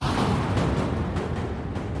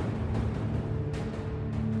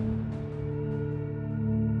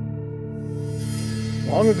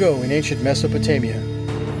Long ago in ancient Mesopotamia,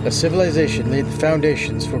 a civilization laid the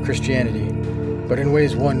foundations for Christianity, but in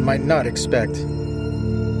ways one might not expect.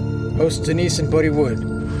 Hosts Denise and Buddy Wood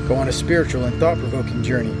go on a spiritual and thought-provoking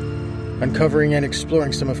journey, uncovering and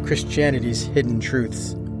exploring some of Christianity's hidden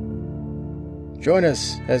truths. Join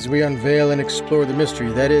us as we unveil and explore the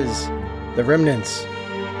mystery that is the remnants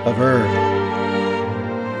of Ur.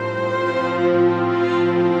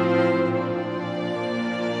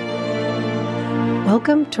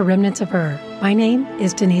 Welcome to Remnants of Ur. My name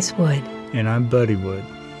is Denise Wood. And I'm Buddy Wood.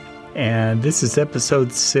 And this is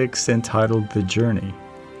episode 6 entitled The Journey.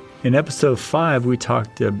 In episode 5, we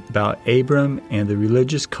talked about Abram and the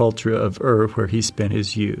religious culture of Ur where he spent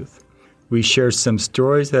his youth. We shared some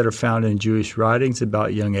stories that are found in Jewish writings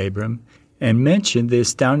about young Abram and mentioned the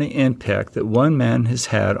astounding impact that one man has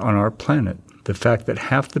had on our planet. The fact that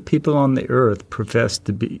half the people on the earth profess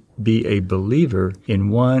to be a believer in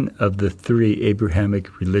one of the 3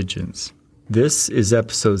 Abrahamic religions. This is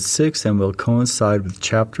episode 6 and will coincide with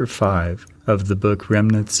chapter 5 of the book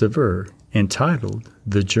Remnants of Ur, entitled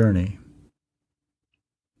The Journey.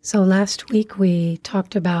 So last week we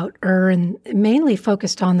talked about Ur and mainly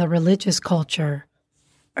focused on the religious culture.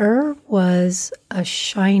 Ur was a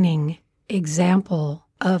shining example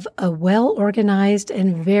of a well-organized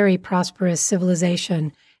and very prosperous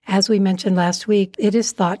civilization. As we mentioned last week, it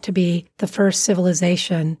is thought to be the first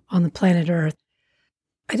civilization on the planet Earth.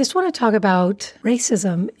 I just want to talk about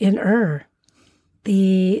racism in Ur.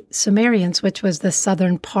 The Sumerians, which was the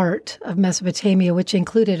southern part of Mesopotamia, which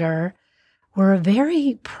included Ur, were a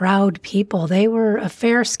very proud people. They were a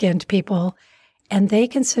fair-skinned people, and they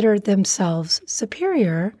considered themselves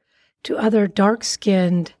superior to other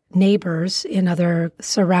dark-skinned neighbors in other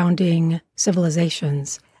surrounding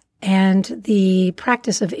civilizations. And the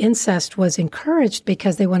practice of incest was encouraged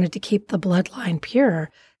because they wanted to keep the bloodline pure.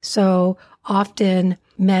 So often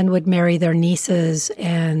men would marry their nieces,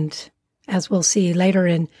 and as we'll see later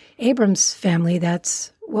in Abram's family,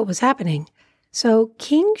 that's what was happening. So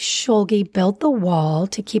King Shulgi built the wall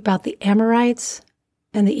to keep out the Amorites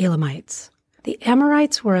and the Elamites. The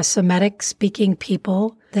Amorites were a Semitic-speaking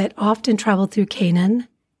people that often traveled through Canaan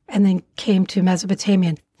and then came to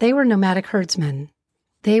Mesopotamia. They were nomadic herdsmen.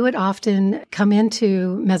 They would often come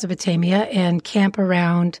into Mesopotamia and camp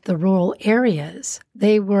around the rural areas.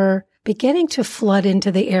 They were beginning to flood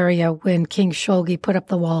into the area when King Shulgi put up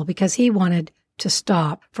the wall because he wanted to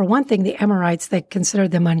stop. For one thing, the Amorites, they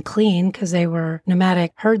considered them unclean because they were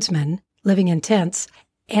nomadic herdsmen living in tents.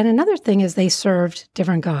 And another thing is they served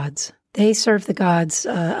different gods. They served the gods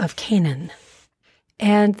of Canaan.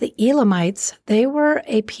 And the Elamites, they were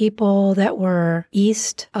a people that were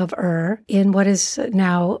east of Ur in what is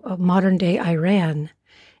now modern-day Iran.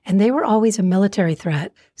 And they were always a military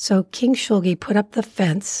threat. So King Shulgi put up the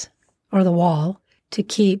fence, or the wall, to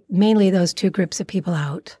keep mainly those 2 groups of people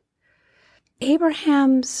out.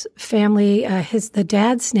 Abraham's family, the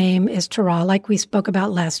dad's name is Terah, like we spoke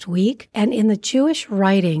about last week. And in the Jewish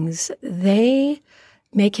writings, they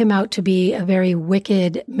make him out to be a very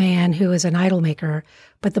wicked man who is an idol maker,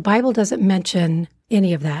 but the Bible doesn't mention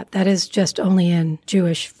any of that. That is just only in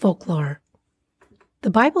Jewish folklore. The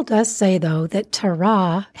Bible does say, though, that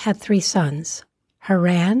Terah had 3 sons,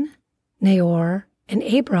 Harran, Nahor, and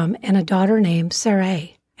Abram, and a daughter named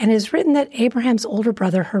Sarai. And it is written that Abraham's older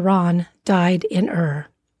brother Harran died in Ur.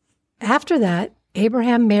 After that,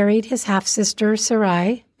 Abraham married his half-sister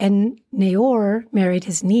Sarai, and Nahor married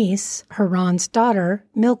his niece, Harran's daughter,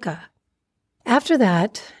 Milcah. After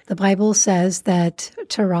that, the Bible says that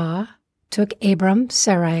Terah took Abram,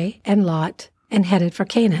 Sarai, and Lot and headed for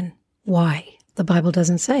Canaan. Why? The Bible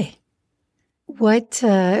doesn't say. What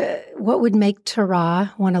would make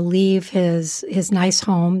Terah want to leave his nice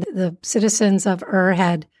home? The citizens of Ur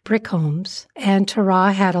had brick homes, and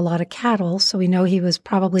Terah had a lot of cattle, so we know he was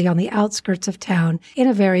probably on the outskirts of town in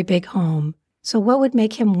a very big home. So what would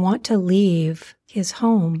make him want to leave his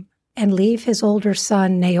home and leave his older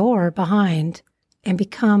son Nahor behind and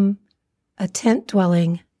become a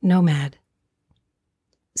tent-dwelling nomad?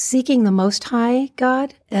 Seeking the Most High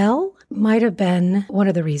God, El, might have been one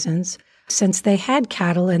of the reasons. Since they had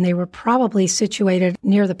cattle and they were probably situated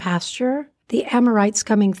near the pasture, the Amorites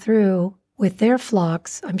coming through with their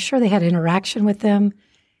flocks, I'm sure they had interaction with them,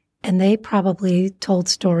 and they probably told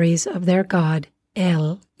stories of their god,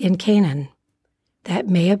 El, in Canaan. That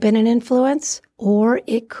may have been an influence, or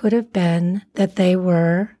it could have been that they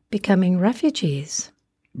were becoming refugees.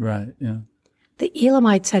 Right, yeah. The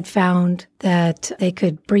Elamites had found that they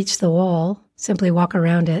could breach the wall, simply walk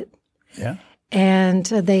around it. Yeah. And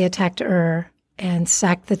they attacked Ur and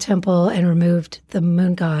sacked the temple and removed the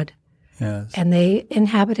moon god. Yes. And they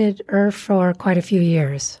inhabited Ur for quite a few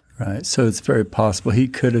years. Right. So it's very possible he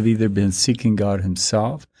could have either been seeking God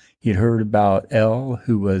himself. He'd heard about El,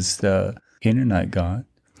 who was the Canaanite god.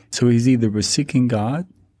 So he's either was seeking God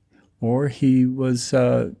or he was,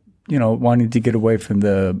 wanting to get away from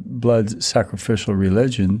the blood sacrificial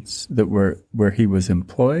religions that were where he was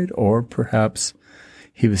employed, or perhaps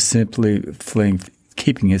he was simply fleeing,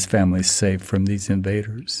 keeping his family safe from these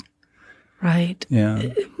invaders. Right.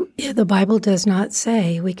 Yeah. The Bible does not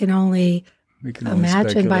say. We can only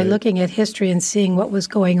imagine by looking at history and seeing what was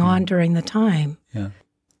going on during the time. Yeah.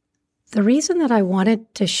 The reason that I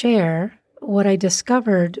wanted to share what I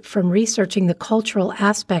discovered from researching the cultural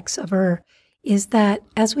aspects of Ur is that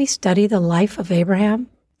as we study the life of Abraham,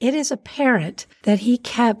 it is apparent that he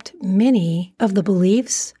kept many of the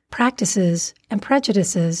beliefs, practices, and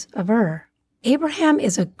prejudices of Ur. Abraham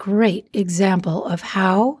is a great example of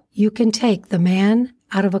how you can take the man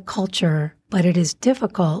out of a culture, but it is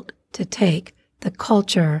difficult to take the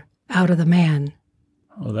culture out of the man.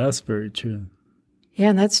 Oh, that's very true. Yeah,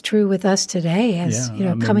 and that's true with us today. As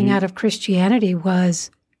coming out of Christianity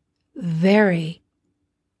was very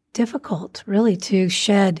difficult, really, to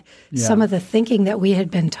shed some of the thinking that we had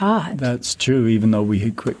been taught. That's true. Even though we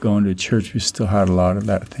had quit going to church, we still had a lot of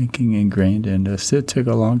that thinking ingrained in us. It took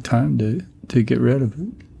a long time to get rid of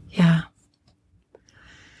it. Yeah.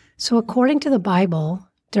 So according to the Bible,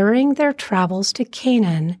 during their travels to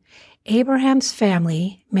Canaan, Abraham's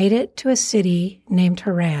family made it to a city named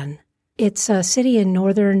Harran. It's a city in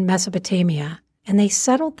northern Mesopotamia, and they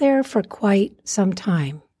settled there for quite some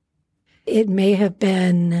time. It may have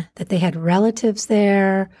been that they had relatives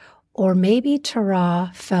there, or maybe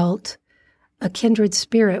Terah felt a kindred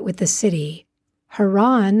spirit with the city.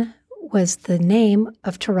 Harran was the name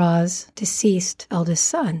of Terah's deceased eldest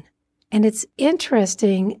son. And it's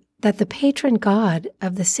interesting that the patron god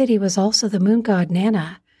of the city was also the moon god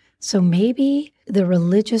Nana. So maybe the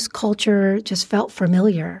religious culture just felt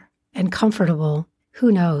familiar and comfortable.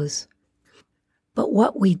 Who knows? But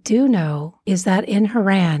what we do know is that in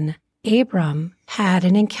Harran, Abram had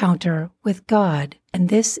an encounter with God, and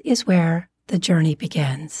this is where the journey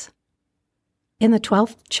begins. In the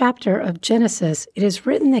 12th chapter of Genesis, it is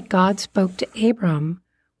written that God spoke to Abram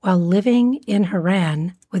while living in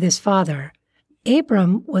Harran with his father.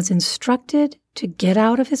 Abram was instructed to get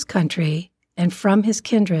out of his country and from his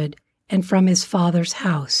kindred and from his father's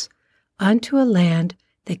house unto a land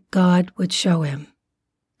that God would show him.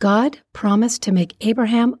 God promised to make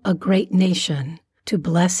Abraham a great nation, to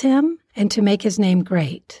bless him and to make his name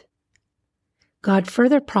great. God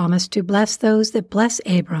further promised to bless those that bless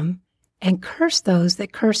Abram and curse those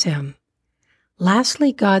that curse him.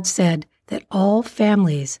 Lastly, God said that all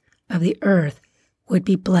families of the earth would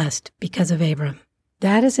be blessed because of Abram.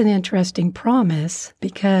 That is an interesting promise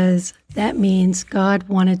because that means God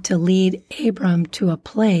wanted to lead Abram to a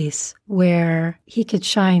place where he could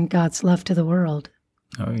shine God's love to the world.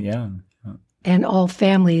 Oh, yeah. And all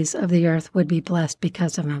families of the earth would be blessed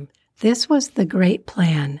because of him. This was the great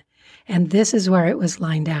plan, and this is where it was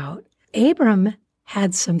lined out. Abram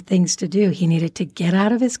had some things to do. He needed to get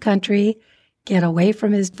out of his country, get away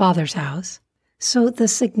from his father's house. So the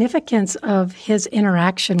significance of his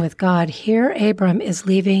interaction with God, here Abram is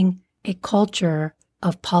leaving a culture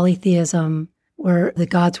of polytheism where the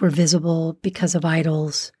gods were visible because of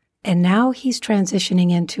idols. And now he's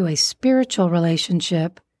transitioning into a spiritual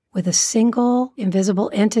relationship with a single invisible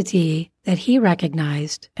entity that he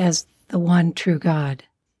recognized as the one true God.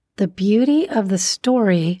 The beauty of the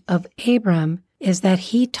story of Abram is that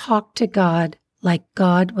he talked to God like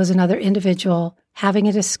God was another individual having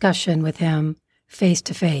a discussion with him face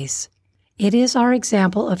to face. It is our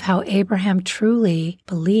example of how Abraham truly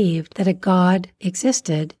believed that a God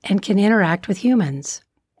existed and can interact with humans.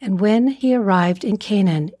 And when he arrived in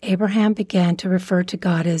Canaan, Abraham began to refer to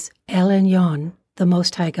God as El Elyon, the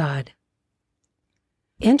Most High God.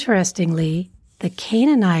 Interestingly, the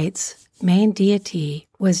Canaanites' main deity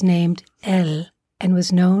was named El and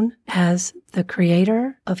was known as the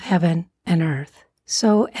creator of heaven and earth.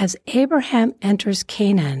 So as Abraham enters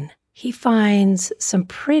Canaan, he finds some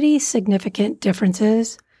pretty significant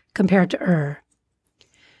differences compared to Ur.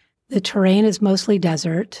 The terrain is mostly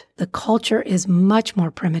desert, the culture is much more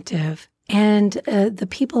primitive, and the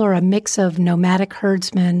people are a mix of nomadic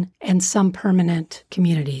herdsmen and some permanent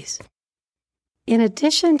communities. In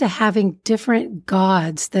addition to having different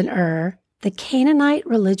gods than Ur, the Canaanite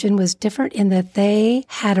religion was different in that they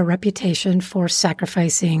had a reputation for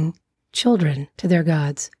sacrificing children to their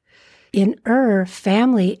gods. In Ur,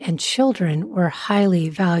 family and children were highly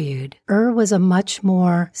valued. Ur was a much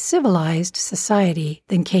more civilized society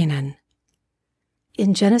than Canaan.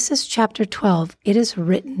 in Genesis chapter 12, it is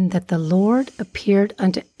written that the Lord appeared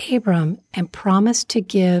unto Abram and promised to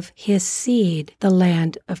give his seed the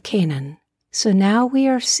land of Canaan. So now we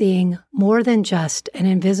are seeing more than just an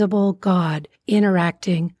invisible God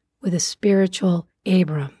interacting with a spiritual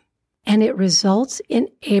Abram. And it results in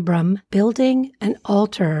Abram building an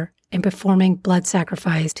altar and performing blood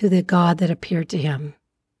sacrifice to the God that appeared to him.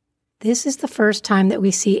 This is the first time that we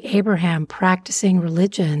see Abraham practicing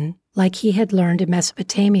religion like he had learned in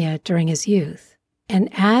Mesopotamia during his youth. And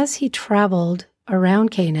as he traveled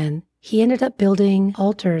around Canaan, he ended up building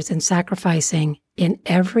altars and sacrificing in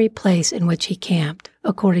every place in which he camped,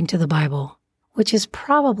 according to the Bible, which is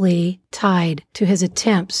probably tied to his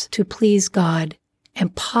attempts to please God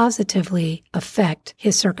and positively affect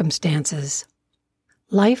his circumstances.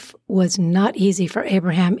 Life was not easy for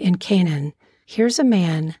Abraham in Canaan. Here's a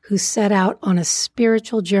man who set out on a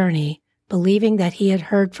spiritual journey, believing that he had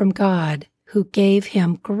heard from God, who gave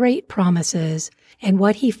him great promises, and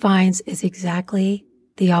what he finds is exactly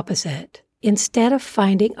the opposite. Instead of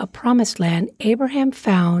finding a promised land, Abraham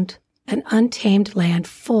found an untamed land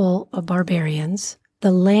full of barbarians.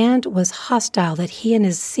 The land was hostile that he and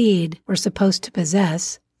his seed were supposed to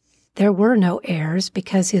possess. There were no heirs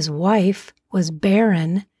because his wife was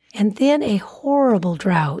barren, and then a horrible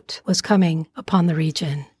drought was coming upon the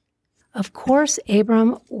region. Of course,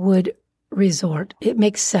 Abram would resort. It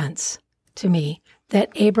makes sense to me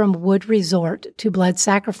that Abram would resort to blood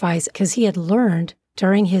sacrifice because he had learned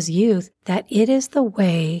during his youth that it is the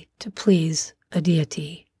way to please a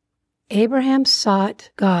deity. Abraham sought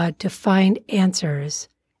God to find answers,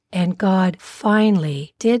 and God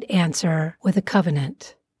finally did answer with a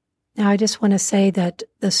covenant. Now, I just want to say that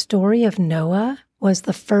the story of Noah was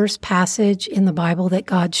the first passage in the Bible that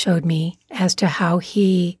God showed me as to how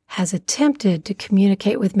he has attempted to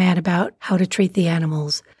communicate with man about how to treat the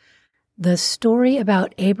animals. The story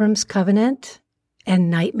about Abram's covenant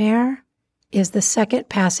and nightmare is the second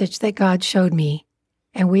passage that God showed me,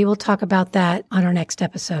 and we will talk about that on our next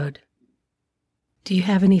episode. Do you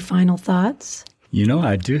have any final thoughts?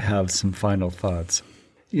 I do have some final thoughts.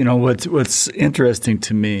 What's interesting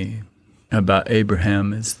to me about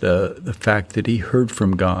Abraham is the fact that he heard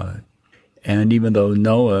from God. And even though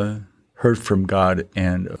Noah heard from God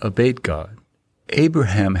and obeyed God,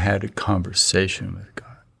 Abraham had a conversation with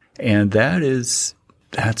God. And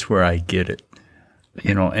that's where I get it.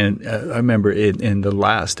 And I remember in the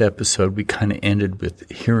last episode, we kind of ended with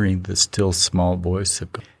hearing the still small voice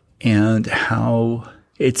of God and how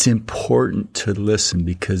it's important to listen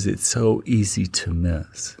because it's so easy to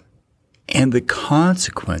miss. And the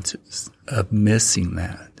consequences of missing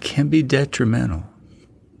that can be detrimental.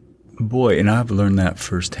 Boy, and I've learned that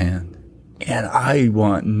firsthand. And I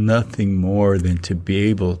want nothing more than to be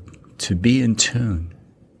able to be in tune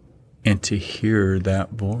and to hear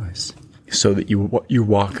that voice so that you're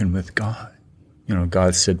walking with God.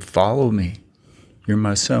 God said, follow me. You're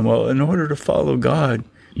my son. Well, in order to follow God,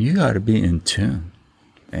 you got to be in tune.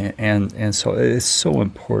 And so it's so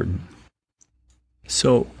important.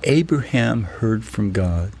 So Abraham heard from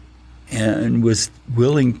God and was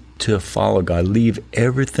willing to follow God, leave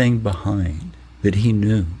everything behind that he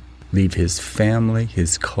knew, leave his family,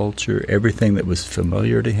 his culture, everything that was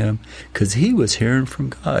familiar to him, because he was hearing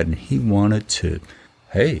from God and he wanted to,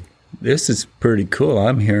 hey, this is pretty cool.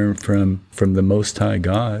 I'm hearing from the Most High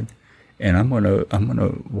God, and I'm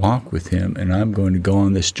gonna walk with him, and I'm going to go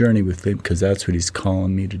on this journey with him because that's what he's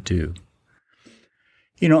calling me to do.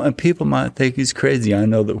 And people might think he's crazy. I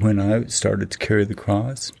know that when I started to carry the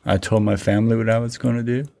cross, I told my family what I was going to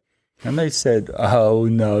do. And they said, oh,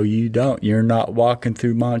 no, you don't. You're not walking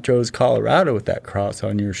through Montrose, Colorado with that cross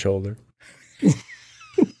on your shoulder.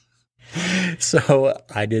 So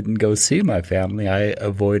I didn't go see my family. I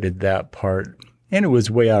avoided that part. And it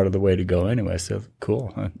was way out of the way to go anyway, so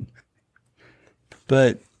cool.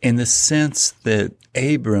 But in the sense that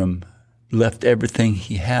Abram left everything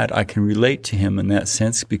he had, I can relate to him in that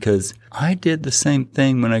sense because I did the same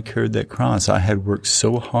thing when I carried that cross. I had worked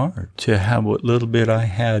so hard to have what little bit I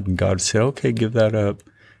had, and God said, okay, give that up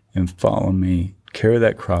and follow me, carry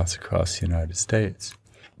that cross across the United States.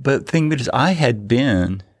 But the thing is, I had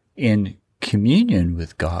been in communion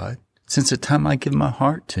with God since the time I gave my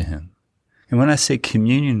heart to him. And when I say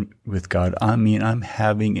communion with God, I mean I'm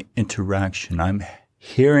having interaction. I'm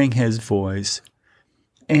hearing his voice.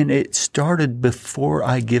 And it started before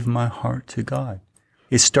I give my heart to God.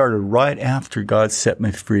 It started right after God set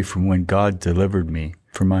me free from when God delivered me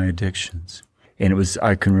from my addictions. And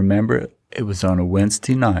I can remember it was on a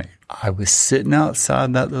Wednesday night. I was sitting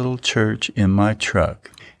outside that little church in my truck,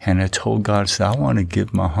 And I told God, I said, I want to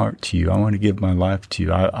give my heart to you. I want to give my life to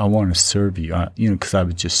you. I want to serve you, because I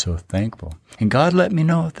was just so thankful. And God let me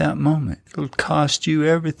know at that moment, it'll cost you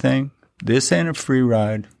everything. This ain't a free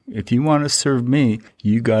ride. If you want to serve me,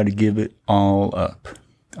 you got to give it all up.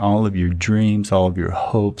 All of your dreams, all of your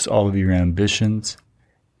hopes, all of your ambitions.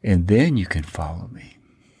 And then you can follow me.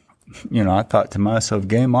 I thought to myself,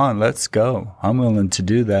 game on, let's go. I'm willing to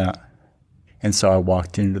do that. And so I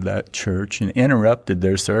walked into that church and interrupted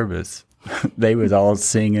their service. They was all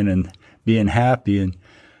singing and being happy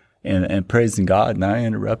and praising God. And I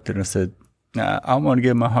interrupted. I said, I want to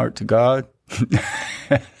give my heart to God.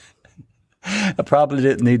 I probably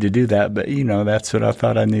didn't need to do that, but, that's what I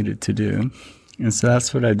thought I needed to do. And so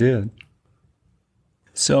that's what I did.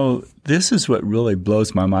 So this is what really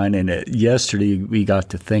blows my mind. And yesterday we got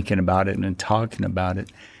to thinking about it and talking about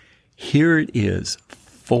it. Here it is,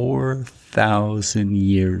 4,000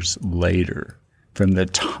 years later, from the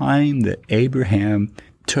time that Abraham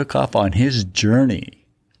took off on his journey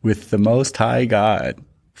with the Most High God.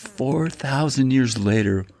 4,000 years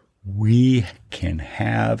later, we can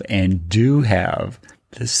have and do have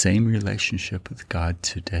the same relationship with God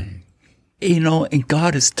today. And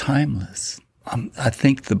God is timeless. I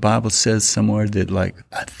think the Bible says somewhere that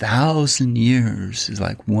 1,000 years is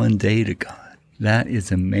like one day to God. That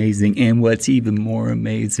is amazing. And what's even more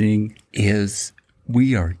amazing is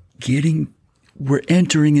we're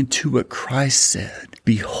entering into what Christ said.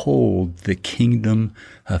 Behold, the kingdom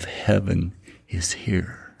of heaven is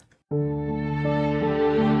here.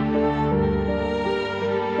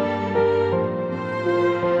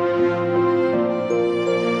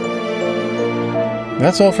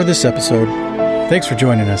 That's all for this episode. Thanks for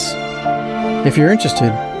joining us. If you're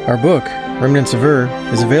interested, our book, Remnants of Ur,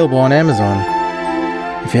 is available on Amazon.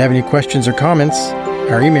 If you have any questions or comments,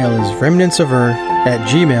 our email is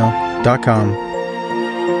remnantsofur@gmail.com.